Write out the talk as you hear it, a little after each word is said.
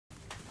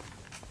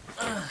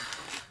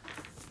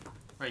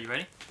Right, you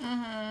ready?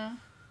 Mm-hmm.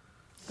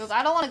 Because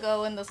I don't want to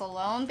go in this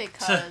alone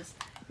because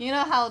you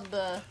know how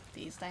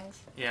these things?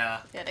 Yeah.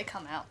 Yeah, they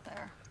come out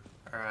there.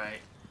 Alright.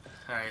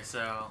 Alright,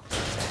 so...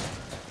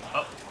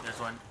 Oh, there's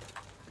one.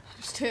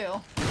 There's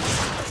two.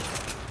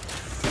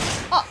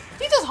 Oh,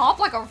 he just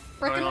hopped like a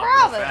freaking Real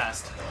rabbit.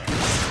 fast.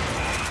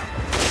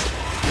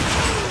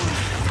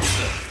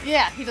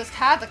 Yeah, he just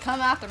had to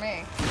come after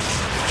me.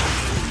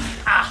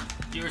 Ah!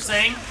 You were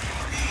saying?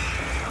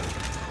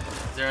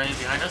 Is there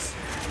anything behind us?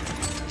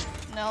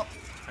 Nope.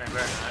 I better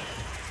not.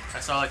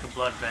 I saw like a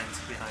blood vent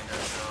behind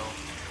us, so...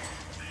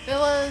 It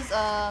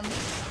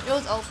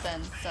was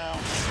open, so...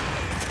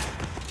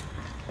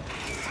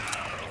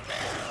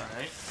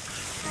 Alright.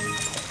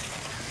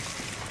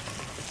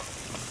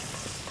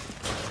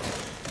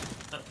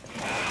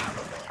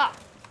 Ah!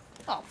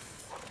 Oh.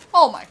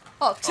 Oh my...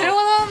 Oh, two of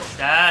them?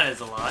 That is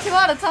a lot. 2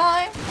 at a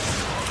time?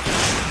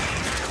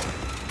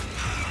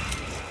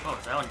 Oh,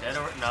 is that one dead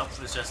or... Nope,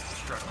 it was just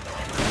struggling.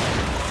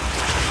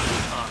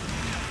 Oh,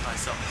 I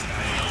saw this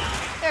guy.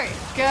 There you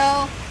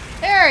go.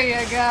 There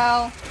you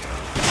go.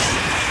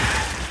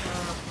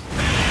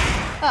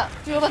 Oh,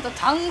 you about to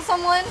tongue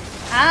someone?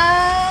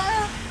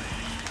 Ah!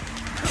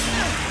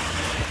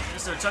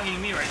 They're tonguing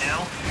me right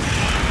now.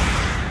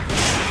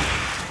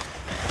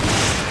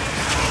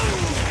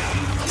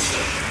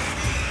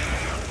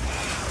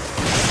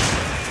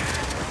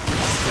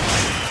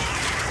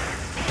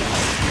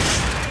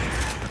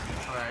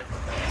 Alright.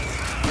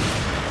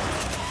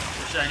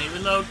 Shiny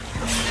reload.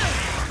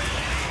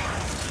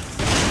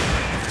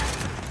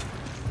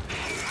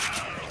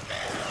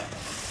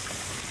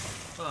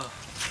 Oh.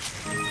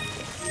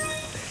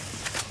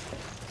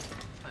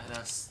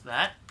 That's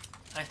that,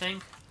 I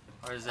think?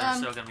 Or is there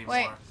still gonna be more?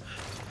 Alright,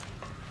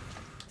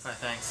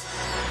 thanks.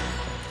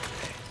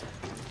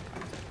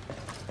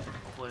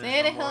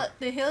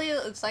 The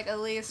Helio looks like at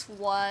least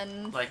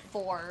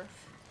 1/4.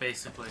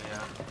 Basically,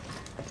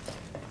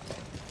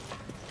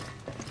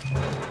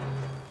 yeah.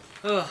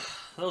 Ugh,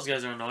 those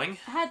guys are annoying.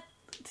 I had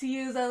to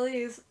use at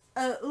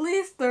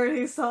least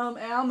 30 some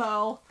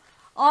ammo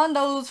on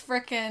those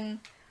frickin'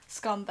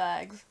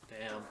 scumbags.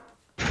 Damn.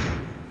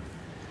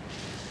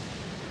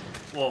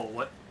 Whoa,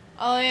 what?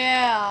 Oh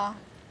yeah.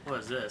 What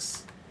is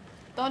this?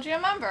 Don't you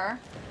remember?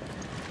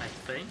 I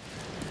think.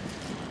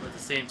 But at the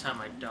same time,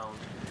 I don't.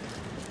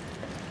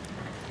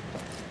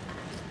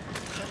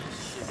 That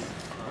should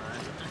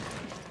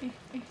be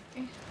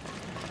fun.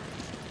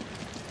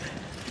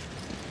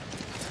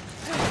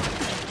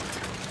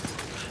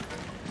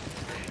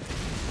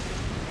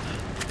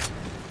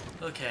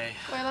 Okay.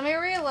 Wait, let me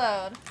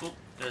reload. Oop,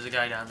 there's a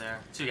guy down there.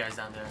 2 guys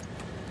down there.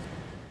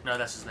 No,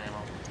 that's just an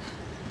ammo.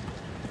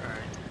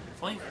 Alright.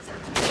 Flame.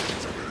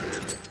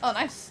 Oh,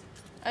 nice.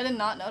 I did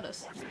not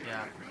notice.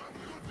 Yeah.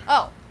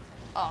 Oh.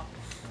 Oh.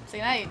 See,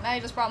 now you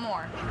just brought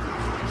more.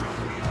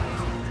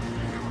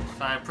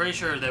 I'm pretty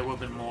sure there would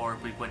have been more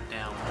if we went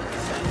down.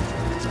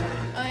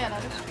 Oh yeah,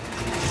 notice.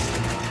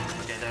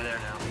 Okay, they're there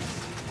now.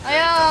 Oh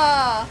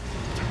yeah!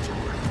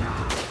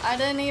 I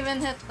didn't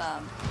even hit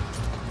them.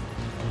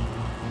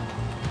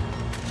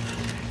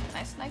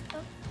 Nice snipe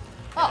them.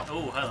 Oh.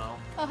 Oh, hello.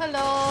 Oh,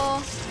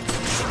 hello.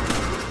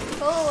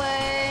 Go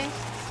away.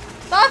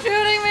 Stop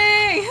shooting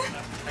me!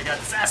 I got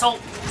this asshole!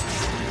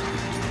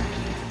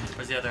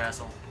 Where's the other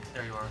asshole?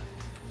 There you are.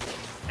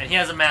 And he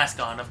has a mask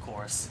on, of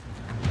course.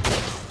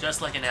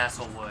 Just like an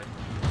asshole would.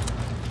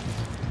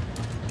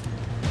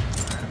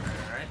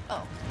 Alright.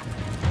 Oh.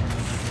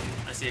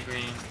 I see a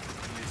green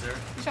user.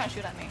 He's trying to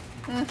shoot at me.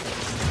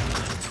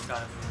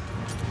 Got him.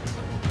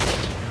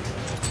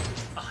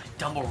 Oh,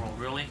 dumble roll,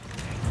 really?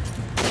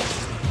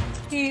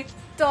 He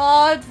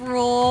dodge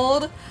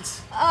rolled.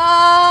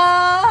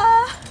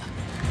 Ah!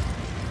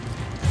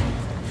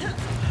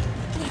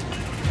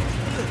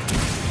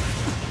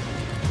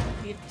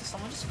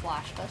 Someone just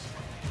flashed us.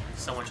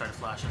 Someone tried to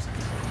flash us.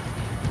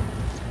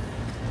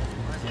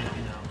 Where's the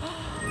enemy now?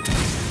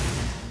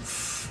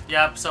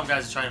 Yep, some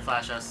guys are trying to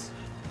flash us.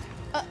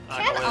 Can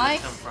I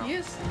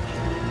use?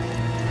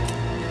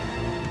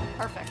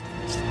 Perfect.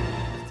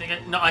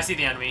 No, I see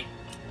the enemy.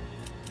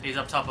 He's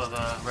up top of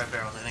red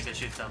barrels. I think I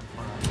shoot them.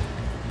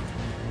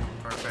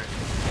 Perfect.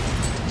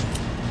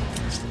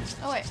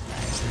 Oh wait.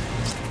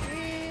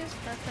 Please,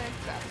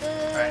 perfect. Got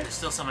this. Alright, there's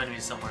still some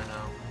enemies somewhere though. I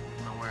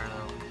don't know where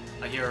though.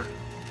 I hear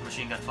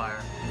machine gun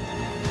fire.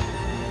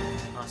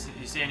 Oh,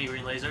 you see any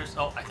green lasers?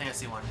 Oh, I think I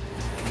see one.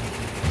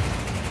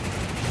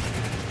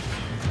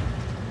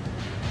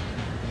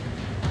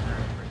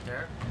 Right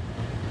there.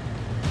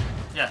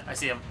 Yeah, I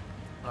see him.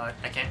 I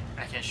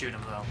can't shoot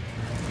him though.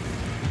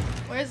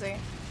 Where is he?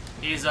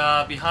 He's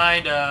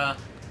behind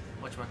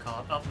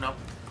whatchamacallit? Oh no.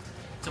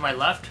 To my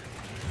left,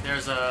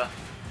 there's a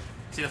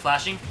see the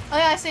flashing? Oh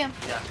yeah, I see him.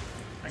 Yeah.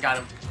 I got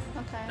him.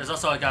 Okay. There's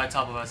also a guy on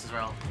top of us as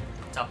well.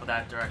 Top of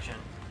that direction.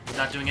 He's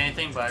not doing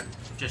anything, but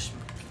just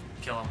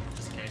kill him,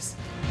 just in case.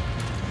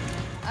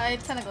 I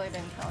technically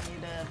didn't kill him, you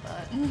did,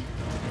 but...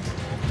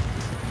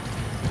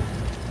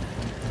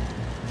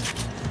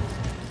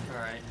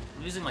 Alright.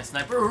 I'm using my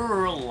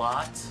sniper a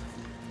lot.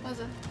 What is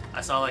it?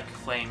 I saw like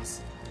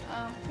flames.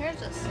 Oh, here's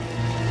this.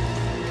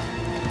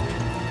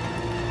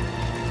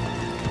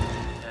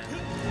 Okay.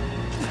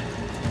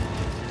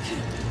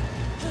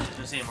 You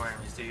don't see any more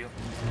enemies, do you?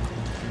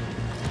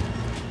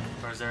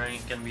 Or is there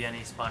gonna be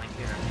any spawning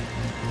here?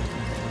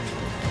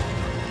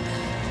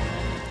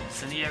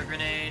 Incendiary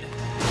grenade.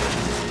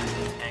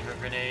 Anger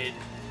grenade.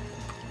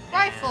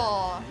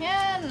 Rifle!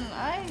 Yeah,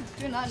 I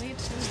do not need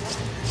to.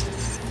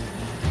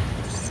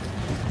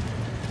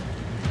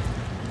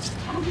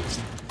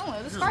 Oh,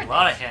 There's this a card.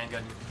 lot of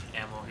handgun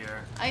ammo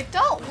here. I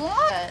don't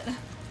want it.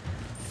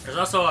 There's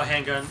also a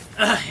hand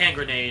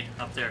grenade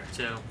up there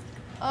too.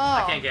 Oh.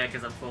 I can't get it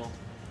because I'm full.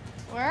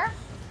 Where?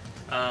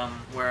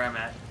 Where I'm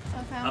at.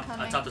 Okay, I'm Up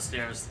coming. atop the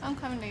stairs. I'm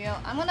coming to you.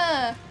 I'm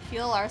gonna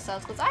heal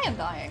ourselves because I am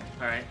dying.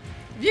 Alright.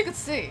 If you could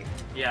see.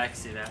 Yeah, I can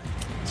see that.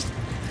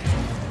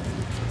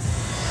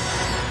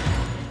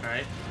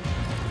 Alright.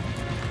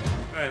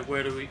 Alright,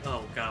 where do we...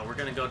 Oh, God. We're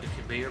gonna go to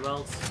conveyor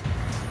belts.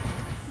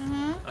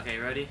 Mm-hmm. Okay,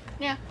 ready?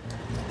 Yeah.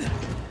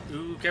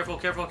 Ooh, careful,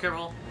 careful,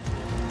 careful.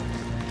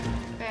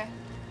 Okay.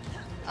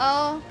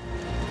 Oh.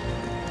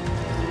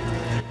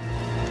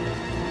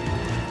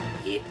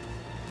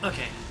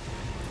 Okay.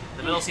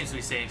 The middle seems to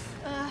be safe.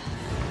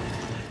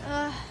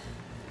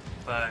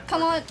 But...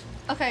 Come on.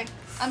 Okay,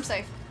 I'm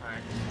safe.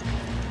 Alright.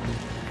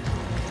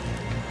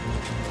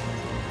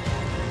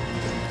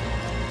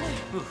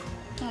 I'm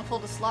gonna pull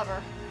this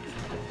lever.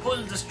 Pull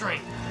the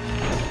string.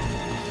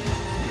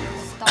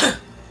 Stop.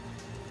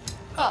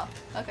 Oh,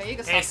 okay, you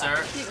can stop Hey, that.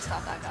 sir. You can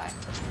stop that guy.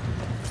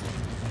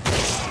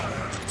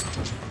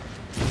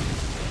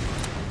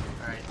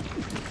 Alright.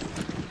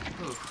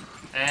 Ooh.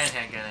 And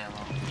handgun ammo.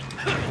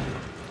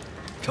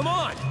 Come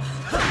on!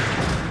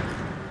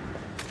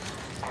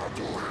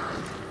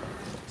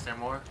 Is there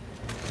more?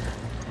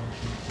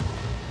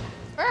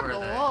 Herb Where are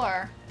they?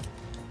 galore.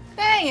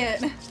 Dang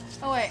it!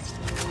 Oh wait.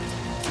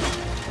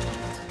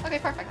 Okay,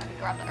 perfect. I can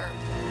grab the herb.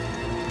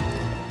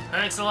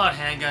 Thanks a lot,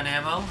 handgun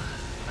ammo.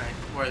 Alright,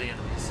 where are the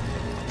enemies?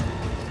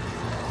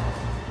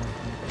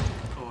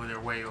 Oh, they're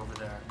way over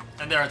there.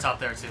 And they're on top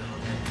there too.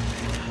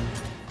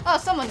 Oh,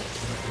 someone.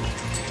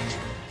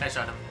 I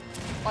shot him.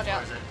 Watch Where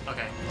out. is it?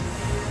 Okay.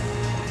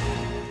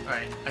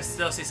 Alright, I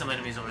still see some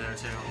enemies over there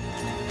too.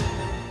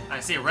 I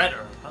see a red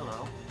herb.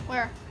 Hello.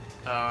 Where?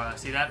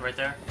 See that right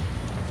there?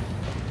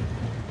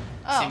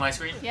 Oh. See my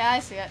screen? Yeah, I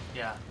see it.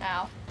 Yeah.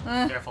 Ow.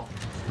 Careful.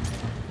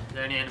 Are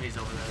there any enemies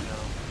over there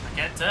though? I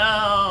can't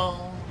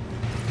tell.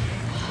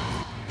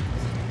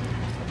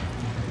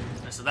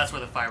 So that's where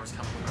the fire was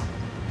coming from.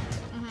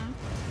 Mm-hmm.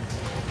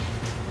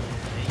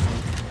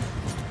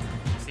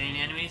 See any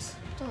enemies?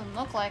 Doesn't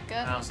look like it.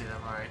 I don't see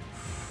them. Alright.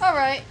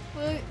 Alright.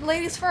 Well,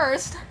 ladies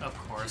first. Of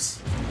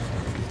course.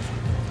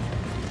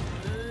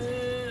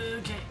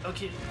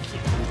 Okay.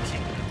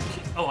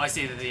 Oh, I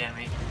see the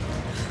enemy.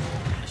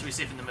 I should be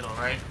safe in the middle,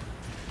 right?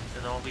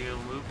 Because I won't be able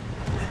to move.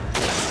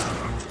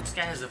 This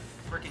guy has a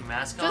freaking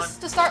mask on.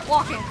 Just to start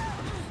walking.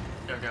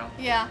 There we go.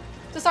 Yeah.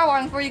 Just start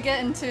walking before you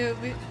get into...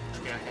 Okay.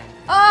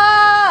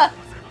 Ah!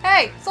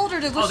 Hey! Soldier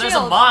dude with Oh, there's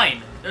shield. a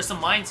mine! There's some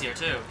mines here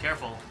too.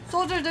 Careful.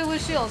 Soldier dude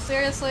with shield.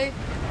 Seriously?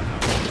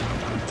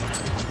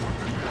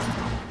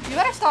 You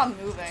better stop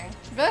moving.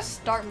 You better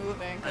start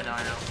moving. I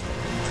know.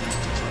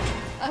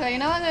 Okay, you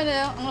know what I'm gonna do?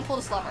 I'm gonna pull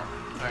this lever.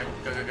 Alright,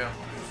 go.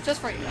 Just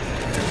for you.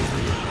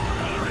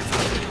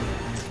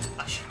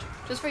 Ah, shit.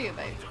 Just for you,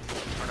 babe.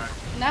 Or not.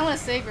 Now I'm gonna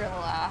save your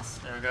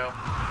last. There we go.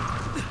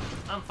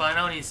 I'm fine, I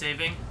don't need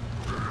saving.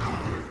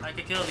 I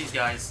can kill these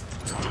guys.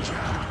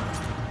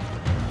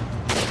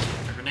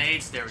 The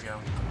grenades, there we go.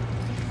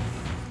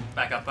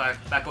 Back up,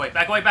 back away.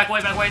 I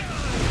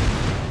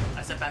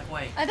said back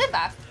away. I did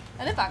back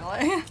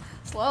away.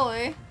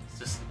 Slowly. It's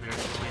just weird.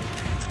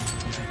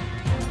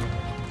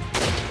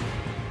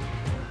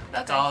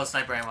 That's Okay. all the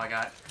sniper ammo I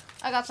got.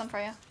 I got some for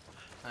you.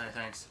 Alright,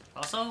 thanks.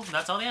 Also,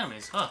 that's all the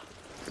enemies, huh?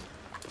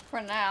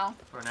 For now.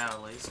 For now,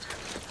 at least.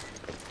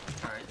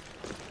 Alright.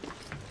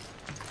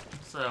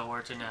 So,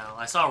 where to now?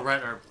 I saw a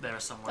red herb there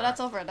somewhere. But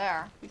that's over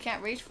there. We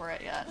can't reach for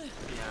it yet.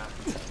 Yeah.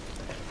 I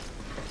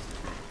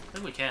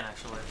think we can,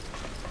 actually.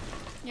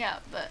 Yeah,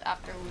 but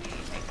after we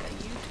make a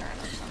U-turn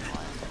of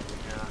somewhat.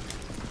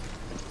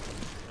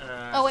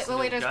 Yeah. Oh, wait,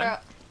 there's barrels.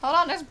 Hold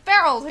on, there's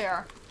barrels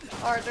here!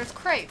 Or there's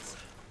crates.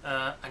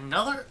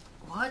 Another...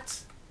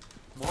 What?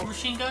 More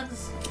machine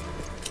guns?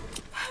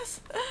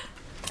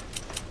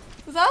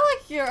 Is that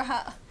like your...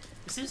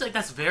 It seems like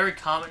that's very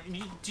common.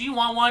 Do you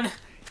want one?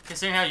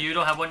 Considering how you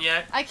don't have one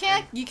yet? I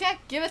can't... You can't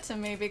give it to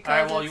me because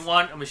Alright, well, it's- you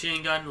want a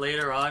machine gun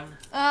later on?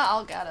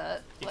 I'll get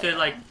it. You later. could,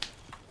 like...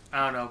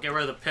 I don't know, get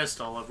rid of the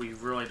pistol if we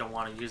really don't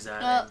want to use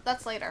that.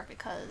 That's later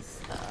because,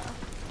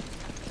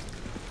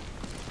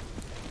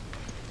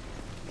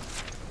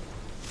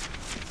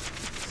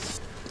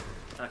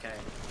 Okay.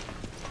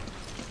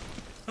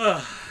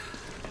 Do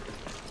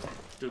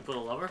we put a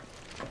lever?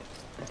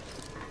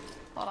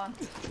 Hold on.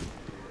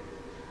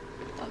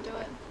 Don't do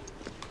it.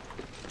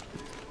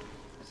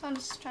 So I'm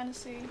just trying to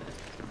see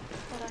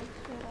what I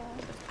could,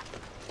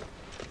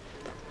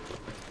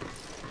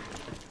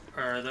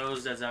 Or are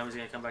those dead zombies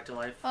gonna come back to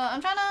life? I'm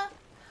trying to...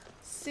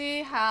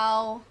 see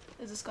how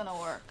is this gonna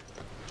work.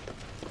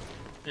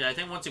 Yeah, I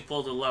think once you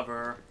pull the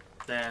lever,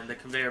 then the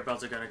conveyor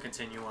belts are gonna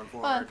continue on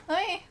forward. But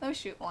let me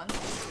shoot one.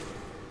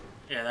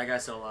 Yeah, that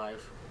guy's still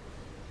alive.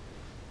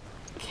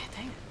 Okay,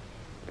 dang it.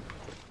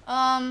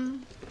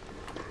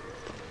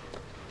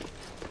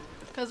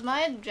 Because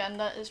my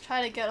agenda is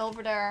try to get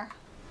over there.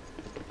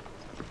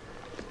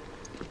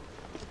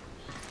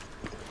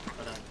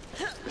 Hold on.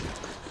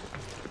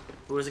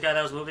 Who was the guy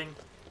that was moving?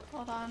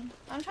 Hold on.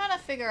 I'm trying to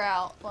figure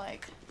out,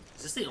 like...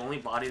 Is this the only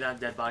body, that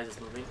dead body that's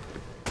moving?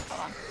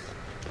 Hold on.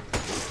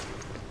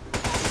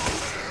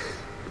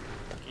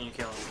 Can you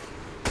kill him?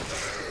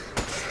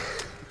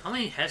 How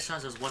many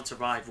headshots does one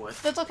survive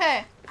with? That's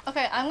okay.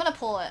 Okay, I'm gonna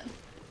pull it.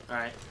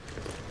 Alright.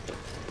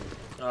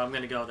 So I'm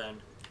gonna go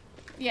then.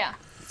 Yeah.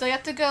 So you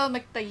have to go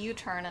make the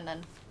U-turn and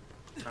then...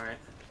 Alright.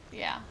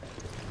 Yeah.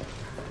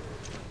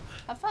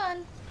 Have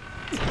fun.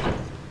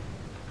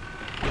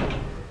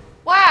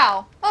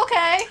 Wow!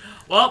 Okay!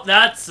 Well,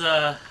 that's,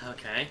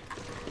 okay.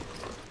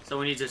 So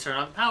we need to turn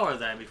on power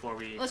then before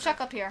we... Let's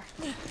check up here.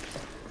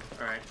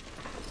 Alright.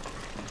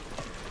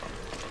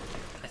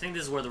 I think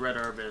this is where the red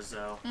herb is,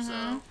 though,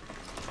 so...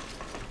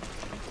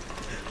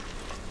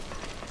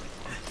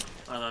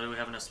 Although, do we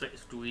have enough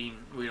space? We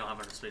don't have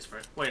enough space for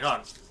it. Wait, hold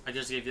on. I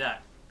just gave you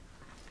that.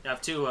 You have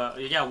two,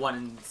 you got one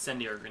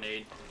incendiary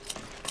grenade.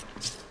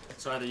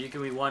 So either you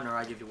give me one or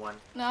I give you one.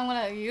 No, I'm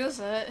gonna use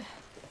it.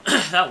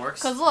 That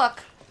works. Cause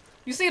look,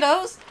 you see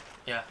those?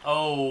 Yeah.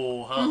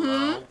 Oh,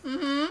 hello.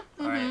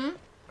 Alright.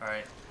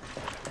 Alright.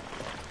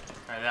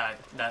 Alright,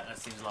 that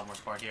seems a lot more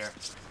smart here.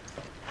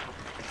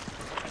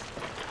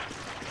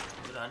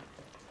 We're done.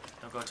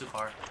 Don't go too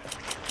far.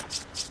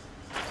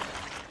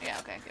 Yeah,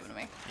 okay, give it to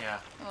me. Yeah.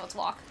 Oh, let's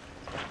walk.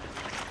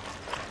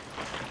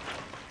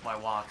 Why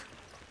walk?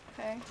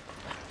 Okay.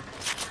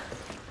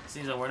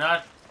 Seems that we're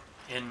not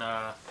being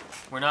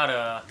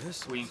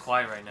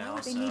quiet right now,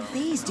 They so... need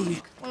these,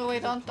 dude.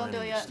 Wait, don't do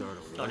it yet.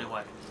 Don't do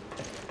what?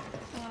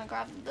 I'm gonna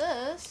grab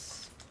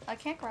this. I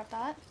can't grab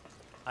that.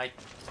 I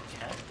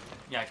can?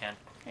 Yeah, I can.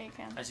 Yeah, you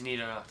can. I just need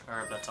a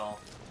herb, that's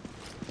all.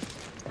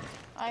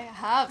 I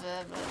have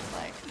it, but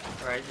like...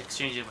 Alright,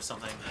 exchange it with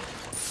something.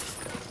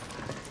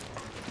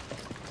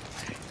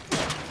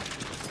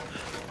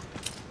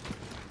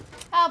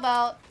 How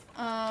about,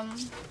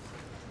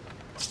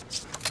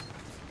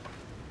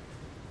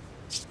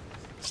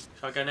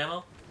 Shotgun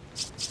ammo?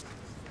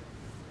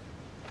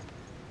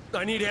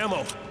 I need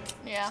ammo.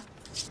 yeah.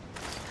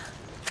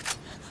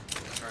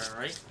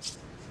 Alright.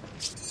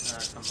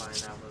 Combine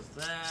that with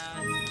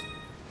that.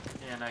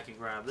 And I can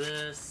grab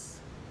this.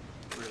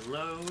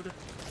 Reload.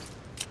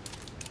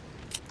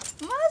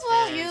 Might as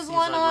well And use seems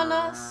one like on we're-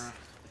 us.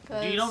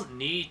 You don't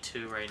need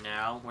to right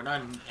now. We're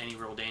not in any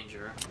real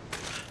danger.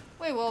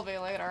 We will be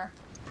later.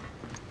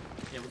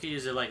 Yeah, we could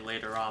use it like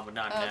later on, but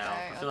not now.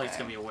 Okay, I feel like it's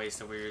okay. gonna be a waste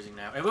that we're using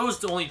now. If it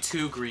was only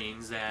 2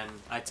 greens, then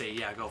I'd say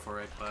yeah, go for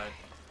it. But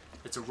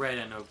it's a red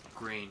and a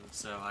green,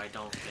 so I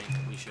don't think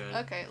we should.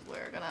 Okay,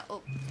 we're gonna...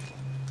 Oh.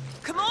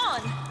 Come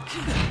on!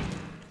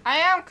 I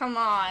am, come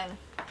on.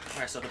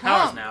 Alright, so the Come.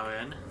 power's now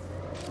in.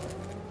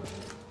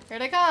 Here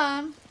they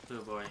come.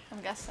 Oh boy.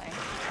 I'm guessing.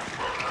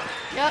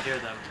 I Yep. hear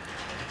them.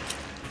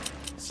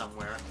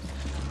 Somewhere.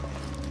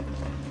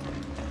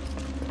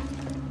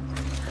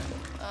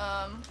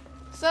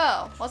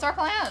 So, what's our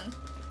plan?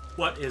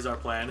 What is our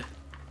plan?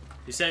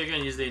 You said you're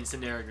gonna use the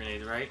incendiary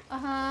grenade, right?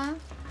 Uh-huh.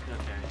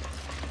 Okay.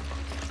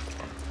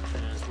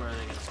 And where are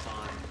they gonna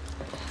spawn?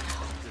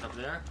 Is it up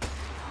there?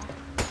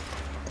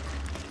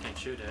 You can't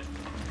shoot it.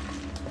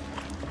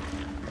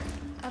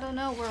 I don't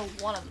know where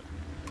one of them...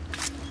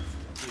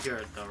 You hear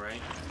it though, right?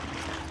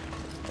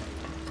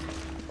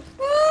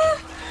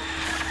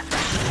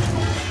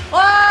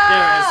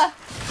 Ah!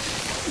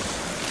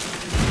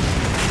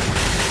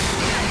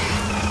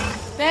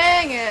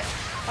 Dang it.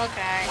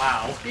 Okay.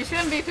 Wow. You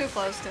shouldn't be too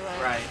close to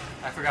it. Right.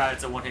 I forgot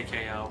it's a one-hit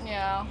KO.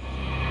 Yeah.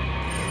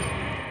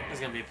 It's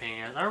gonna be a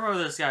pain. I remember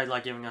this guy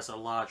like giving us a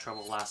lot of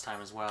trouble last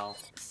time as well.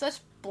 Such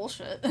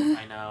bullshit.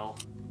 I know.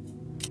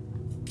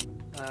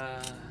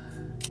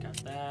 Got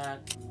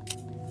that.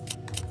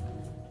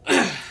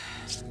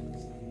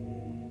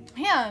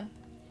 Man,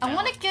 I Yeah.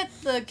 want to get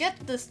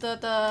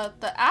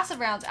the acid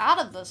rounds out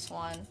of this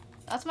one.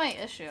 That's my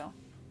issue.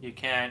 You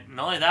can't.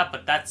 Not only that,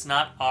 but that's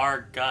not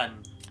our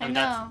gun. I mean,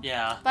 know. That's,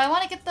 yeah. But I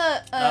want to get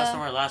the. That was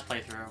from our last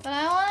playthrough. But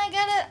I want to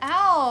get it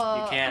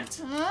out. You can't.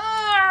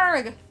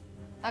 Arrgh.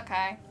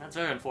 Okay. That's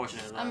very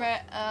unfortunate, though. I'm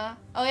ready.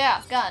 Oh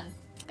yeah,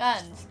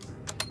 guns.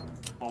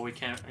 Well, we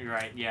can't. You're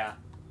right. Yeah.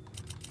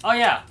 Oh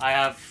yeah, I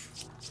have.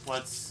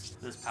 What's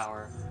this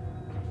power?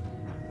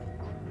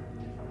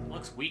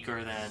 Looks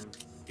weaker than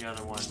the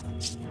other one.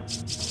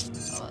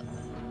 Oh,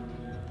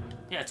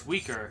 Yeah, it's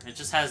weaker. It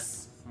just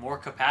has more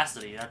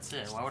capacity. That's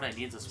it. Why would I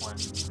need this one?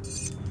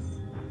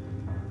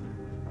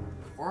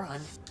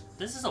 400.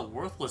 This is a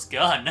worthless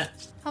gun.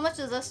 how much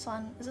is this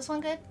one? Is this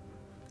one good?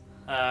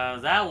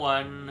 That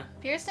one.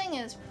 Piercing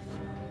is.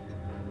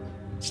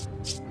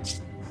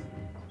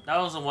 That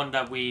was the one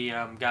that we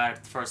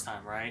got the first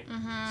time, right?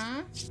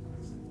 Mm-hmm.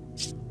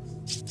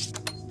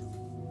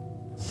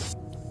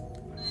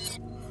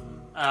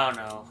 Oh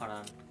no, hold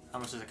on. How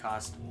much does it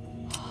cost?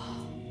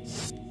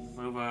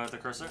 Move the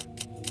cursor.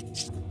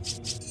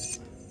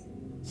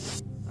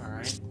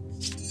 Alright.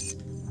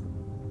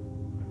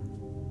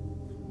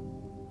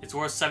 It's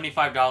worth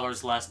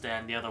 $75 less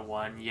than the other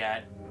one,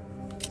 yet.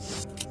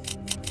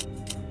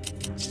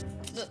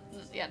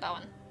 Yeah, that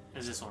one.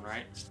 Is this one,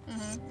 right?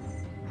 Mm-hmm.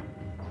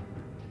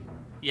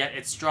 Yet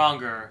it's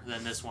stronger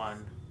than this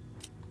one.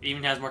 It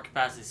even has more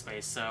capacity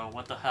space, so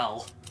what the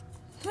hell?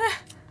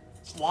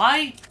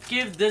 Why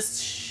give this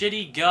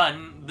shitty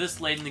gun this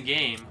late in the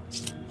game?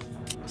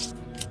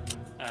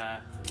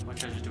 What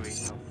treasure do we...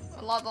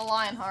 A lot of the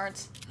lion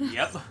hearts.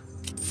 Yep.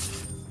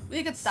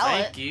 We could sell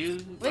it. Thank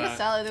you. We could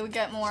sell it. We would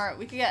get more.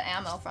 We could get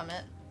ammo from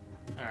it.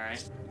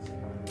 Alright.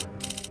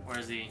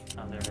 Where's the...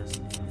 Oh, there it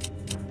is.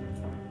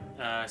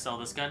 Sell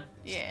this gun?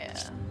 Yeah.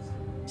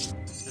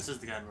 This is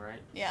the gun, right?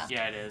 Yeah.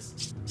 Yeah, it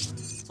is.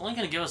 It's only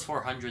gonna give us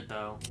 400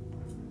 though.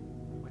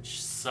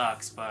 Which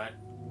sucks, but...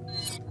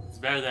 It's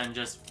better than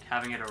just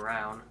having it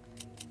around.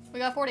 We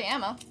got 40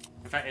 ammo.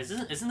 In fact,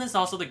 isn't this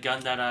also the gun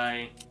that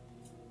I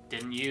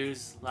didn't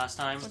use last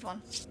time? Which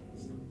one?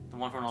 The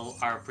one from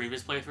our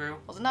previous playthrough?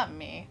 Wasn't that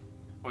me?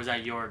 Or was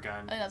that your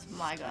gun? I think that's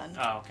my gun.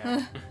 Oh,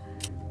 okay.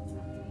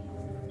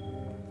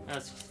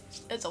 That's...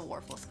 It's a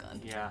worthless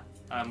gun. Yeah.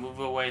 Move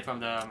away from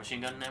the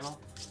machine gun ammo.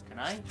 Can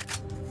I?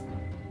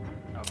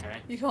 Okay.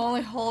 You can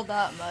only hold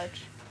that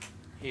much.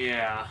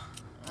 Yeah.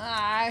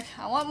 I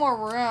want more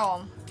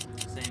room.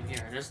 Same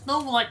here. There's no,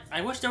 like,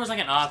 I wish there was, like,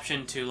 an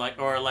option to, like,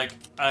 or, like,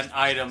 an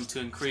item to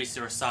increase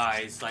your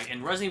size. Like,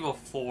 in Resident Evil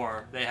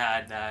 4, they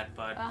had that,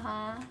 but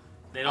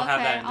they don't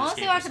have that in I this want to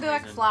see game what I for can some do. I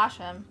can reason. flash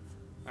him.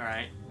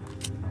 Alright.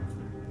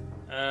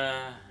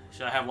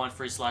 Should I have one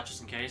free slot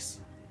just in case?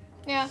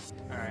 Yeah.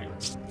 Alright.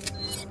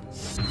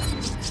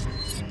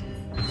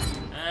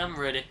 I'm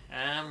ready.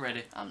 I'm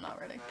ready. I'm not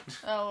ready.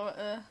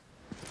 Oh,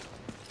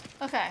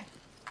 okay.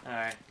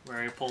 Alright, we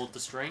already pulled the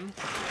string.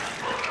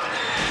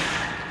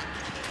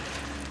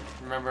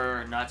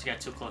 Remember not to get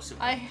too close to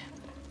me.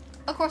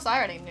 Of course, I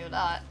already knew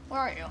that. Where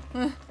are you?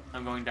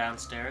 I'm going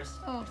downstairs.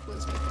 Oh,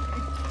 please wait for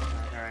me.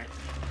 Alright.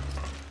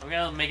 I'm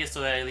gonna make it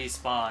so that it at least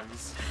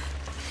spawns.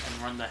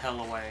 And run the hell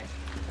away.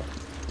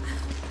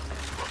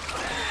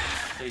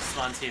 So he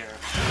spawns here.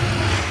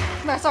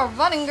 Better start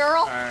running,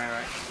 girl.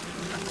 Alright.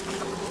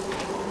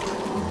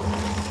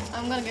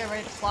 I'm gonna get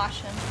ready to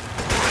flash him.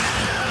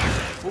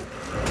 Oop.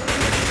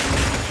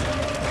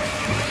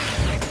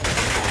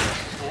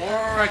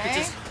 Or I could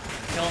just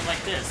kill him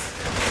like this.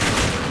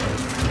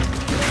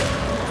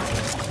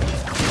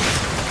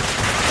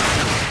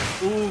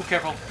 Ooh,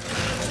 careful.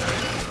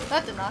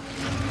 That did not.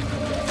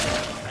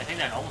 I think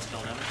that almost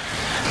killed him.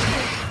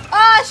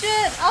 Ah,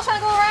 shit! I was trying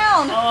to go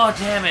around. Oh,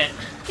 damn it.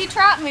 He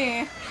trapped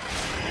me.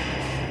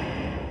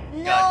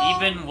 No.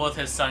 God, even with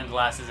his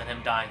sunglasses and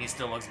him dying, he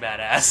still looks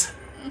badass.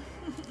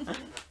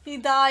 He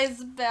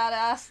dies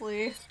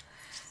badassly.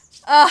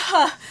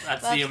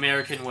 That's the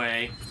American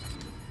way.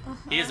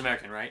 He is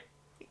American, right?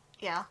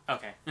 Yeah.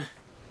 Okay.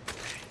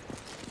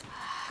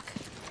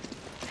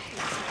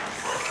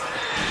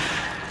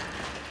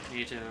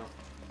 Me too.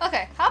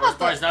 Okay, how Worst about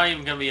part this? is not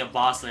even gonna be a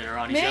boss later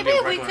on. He's gonna Maybe be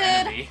a we regular could.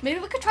 enemy. Maybe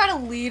we could try to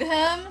lead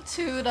him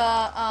to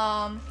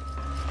the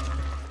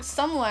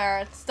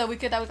somewhere so we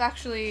could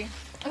actually.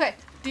 Okay.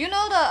 Do you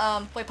know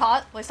the wait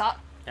stop.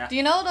 Yeah. Do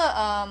you know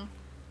the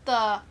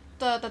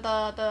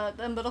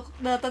middle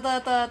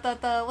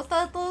the what's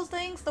that those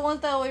things? The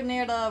ones that were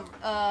near the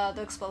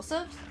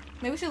explosives?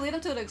 Maybe we should lead him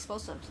to the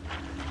explosives.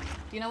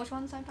 Do you know which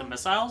ones I'm The talking?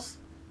 missiles?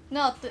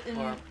 No,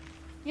 Or...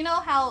 you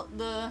know how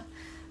the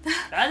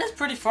That is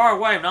pretty far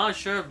away. I'm not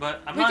sure,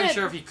 but I'm We not could-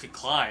 sure if he could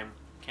climb.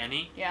 Can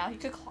he? yeah, he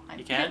could climb.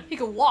 He can? He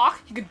could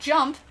walk. He could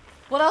jump.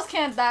 What else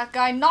can that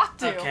guy not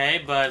do?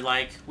 Okay, but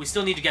like we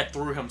still need to get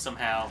through him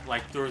somehow,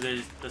 like through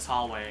this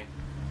hallway.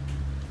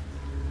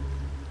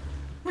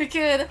 We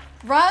could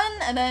run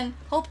and then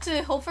hope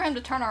for him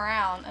to turn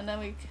around, and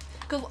then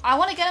cause I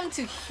want to get him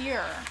to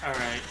here. All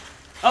right.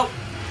 Oh,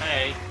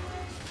 hey.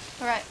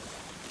 All right,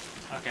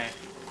 Okay.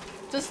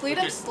 just lead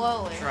We him could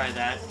slowly. Try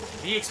that.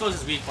 If he exposes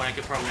his weak point, I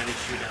could probably just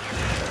shoot him.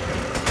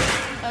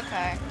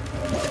 Okay.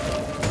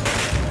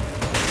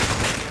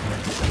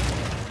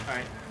 All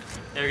right.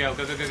 There we go.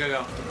 Go, go, go, go,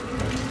 go.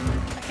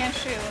 I can't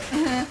shoot.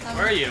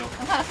 Where are you?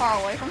 I'm kind of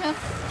far away from him.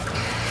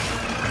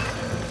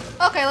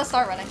 Okay, let's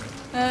start running.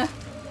 All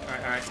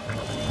right, all right.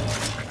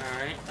 All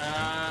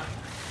right.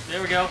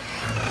 There we go.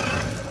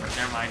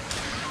 Never mind.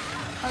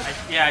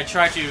 Yeah, I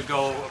tried to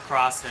go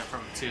across him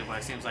from two, but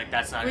it seems like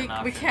that's not an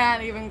option. We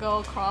can't even go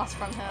across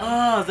from him.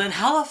 Oh, then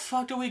how the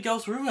fuck do we go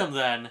through him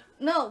then?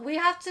 No, we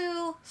have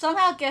to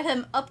somehow get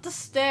him up the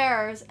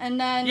stairs, and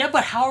then. Yeah,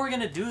 but how are we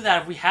gonna do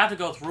that if we have to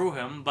go through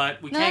him,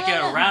 but we can't get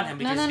around him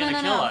because he's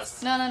gonna kill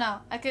us? No.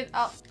 I could.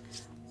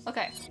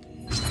 Okay.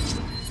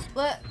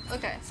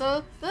 Okay.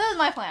 So this is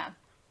my plan.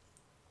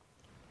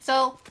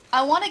 So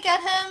I want to get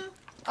him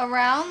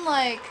around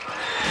like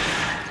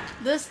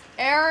this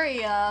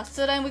area,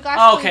 so then we can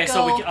actually Okay, go.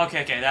 so we can,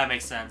 okay, that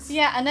makes sense.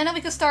 Yeah, and then we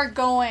can start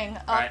going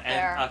up Alright,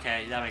 there.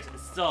 okay, that makes sense.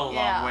 It's still a long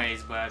Yeah.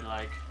 ways, but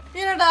like.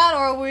 Either that,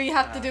 or we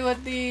have to do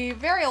it the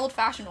very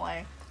old-fashioned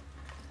way.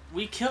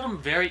 We killed him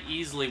very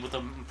easily with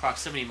the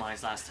proximity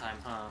mines last time,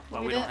 huh?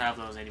 But we don't have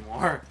those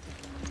anymore.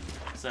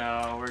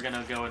 So we're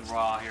gonna go in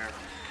raw here.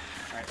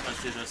 Alright,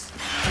 let's do this.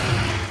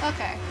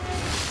 Okay.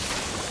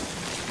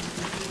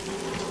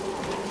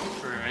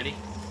 We're ready?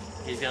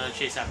 He's gonna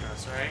chase after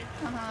us, right?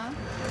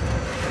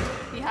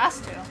 Uh-huh. He has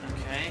to.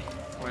 Okay.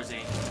 Where's he?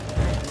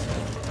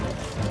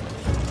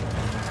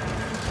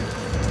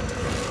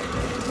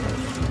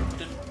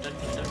 Dun, dun,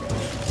 dun.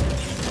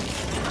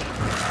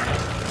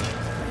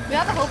 We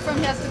have to hope for him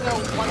he has to go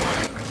one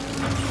way.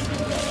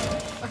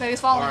 Okay,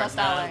 he's following us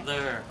that way.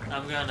 There.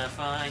 I'm gonna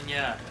find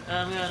ya.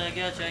 I'm gonna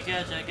getcha.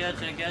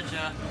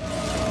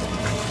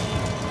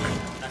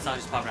 That song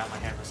just popped out of my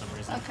head for some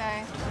reason.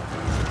 Okay.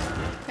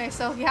 Okay,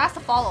 so he has to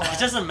follow us.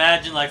 Just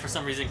imagine, like, for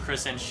some reason,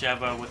 Chris and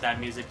Sheva with that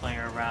music playing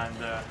around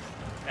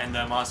and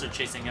the monster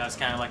chasing us,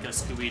 kind of like a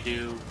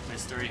Scooby-Doo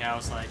mystery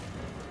house, like,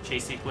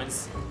 chase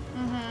sequence.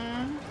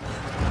 Mm-hmm.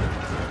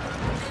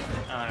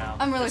 I don't know.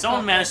 I'm really If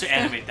someone managed to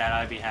focused. animate that,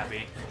 I'd be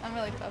happy. I'm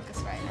really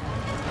focused right now.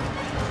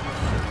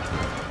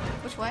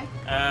 Which way?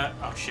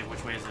 Oh shit,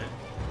 which way is it?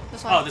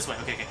 This way. Oh, this way,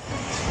 okay.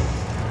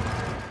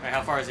 Alright,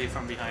 how far is he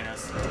from behind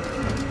us?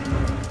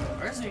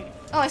 Where is he?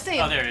 Oh, I see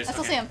him. Oh, there he is. I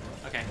still Okay. see him.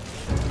 Okay.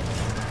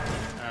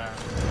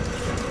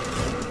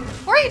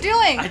 What are you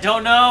doing? I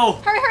don't know!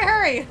 Hurry, hurry,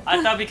 hurry!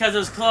 I thought because it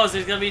was closed,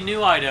 there's gonna be a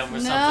new item or No.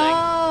 something.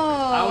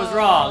 I was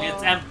wrong,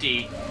 it's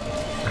empty.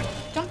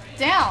 Jump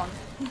down.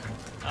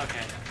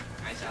 Okay.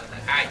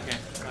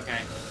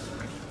 Okay.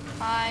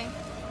 Hi.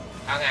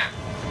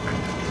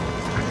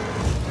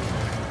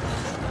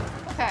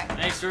 Okay.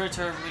 Thanks for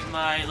returning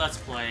my Let's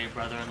Play,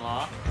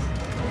 brother-in-law.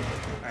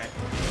 Alright.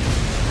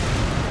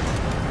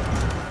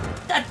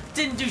 That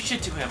didn't do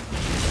shit to him.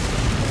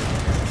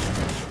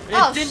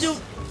 It didn't do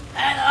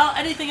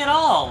anything at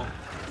all.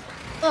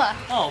 Ugh.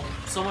 Oh,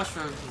 so much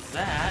for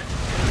that.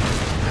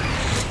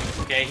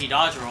 Okay, he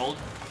dodge rolled.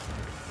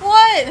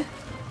 What?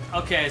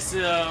 Okay,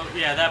 so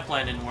yeah, that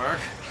plan didn't work.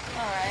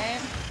 Alright.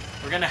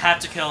 We're gonna have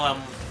to kill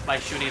him by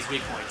shooting his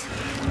weak points.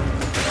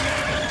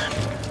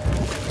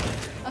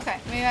 Okay,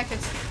 maybe I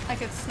could snipe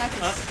his...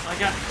 Oh, I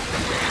got...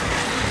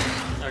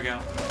 There we go.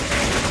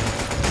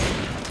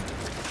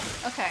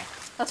 Okay,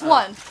 that's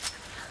one.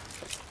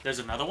 There's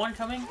another one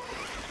coming?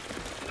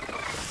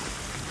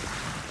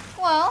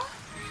 Well,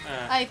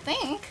 Uh, I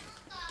think.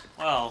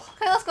 well,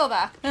 Okay, let's go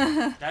back.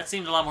 that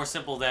seemed a lot more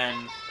simple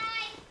than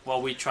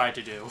what we tried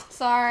to do.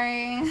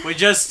 Sorry. We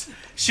just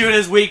shoot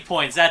his weak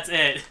points, that's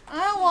it.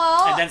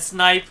 Well... And then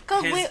snipe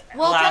his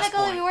last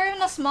technically point. we were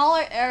in a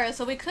smaller area,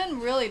 so we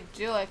couldn't really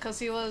do it because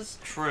he was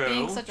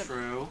being such a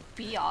True.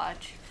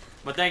 biatch.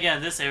 But then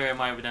again, this area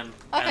might have done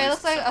Okay,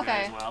 looks like something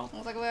okay. as well.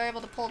 Looks like we were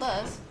able to pull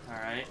this.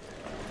 Alright.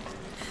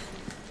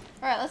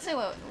 Alright, let's see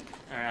what...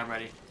 Alright, I'm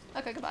ready.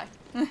 Okay, goodbye.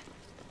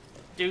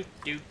 Do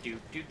do do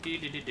do do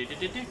do do do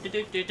do do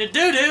do do do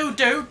do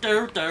do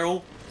do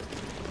do.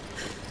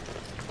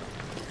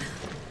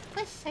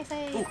 Push, I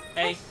say. Ooh,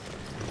 hey.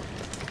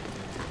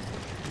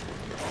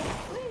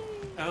 Whee.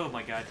 Oh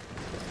my god.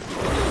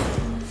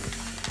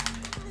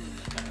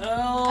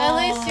 Oh. At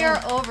least you're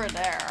over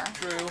there.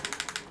 True.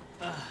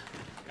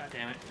 God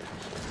damn it.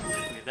 Look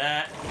at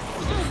that.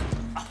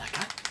 Oh my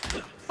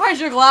god. Aren't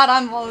you glad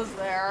I'm almost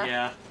there?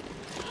 Yeah.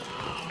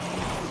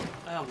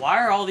 Why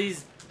are all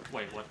these...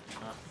 Wait, what?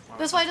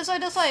 This way, this way,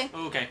 this way.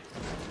 Okay.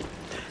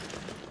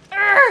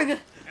 Urgh!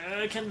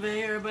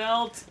 Conveyor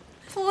belt.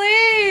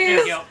 Please!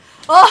 Here we go.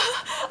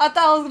 Oh, I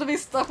thought I was gonna be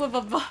stuck with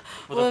a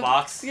With a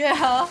box?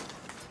 Yeah.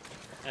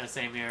 Yeah,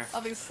 same here.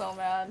 I'll be so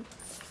mad.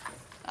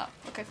 Oh,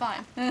 okay,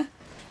 fine.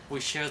 We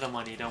share the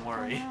money, don't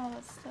worry. Oh, no,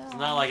 but still. It's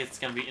not like it's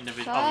gonna be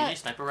individual. Oh, you need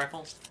sniper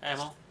rifle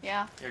ammo?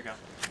 Yeah. Here you go.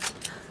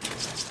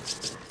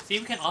 See,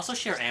 we can also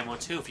share ammo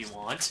too if you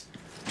want.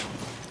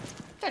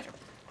 Get your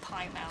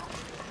pie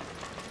mouth.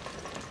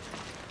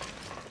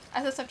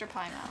 I accept your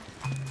pie mouth.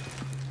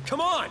 Come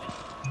on!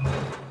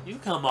 You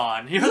come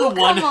on. You're You the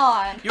one. come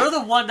on. You're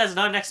the one that's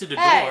not next to the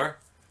Hey. door.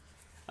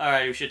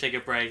 Alright, we should take a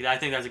break. I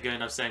think that's a good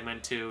enough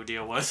segment to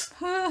deal with.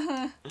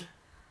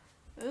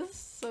 This is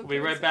so We'll be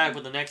right crazy. back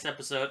with the next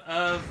episode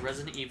of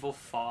Resident Evil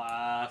 5.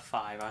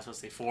 I was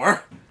supposed to say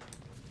 4.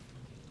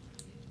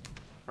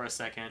 For a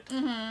second.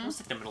 Don't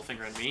stick the middle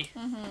finger at me.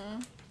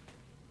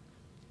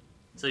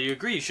 So you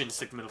agree you shouldn't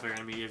stick the middle finger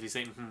at me if you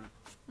say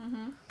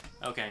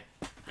Okay.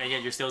 And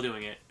yet you're still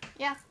doing it.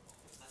 Yeah.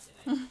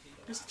 You're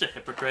such a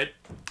hypocrite.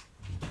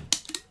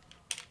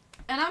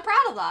 And I'm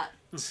proud of that.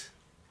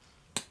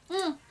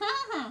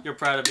 You're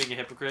proud of being a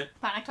hypocrite?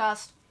 Panic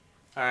test.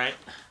 Alright.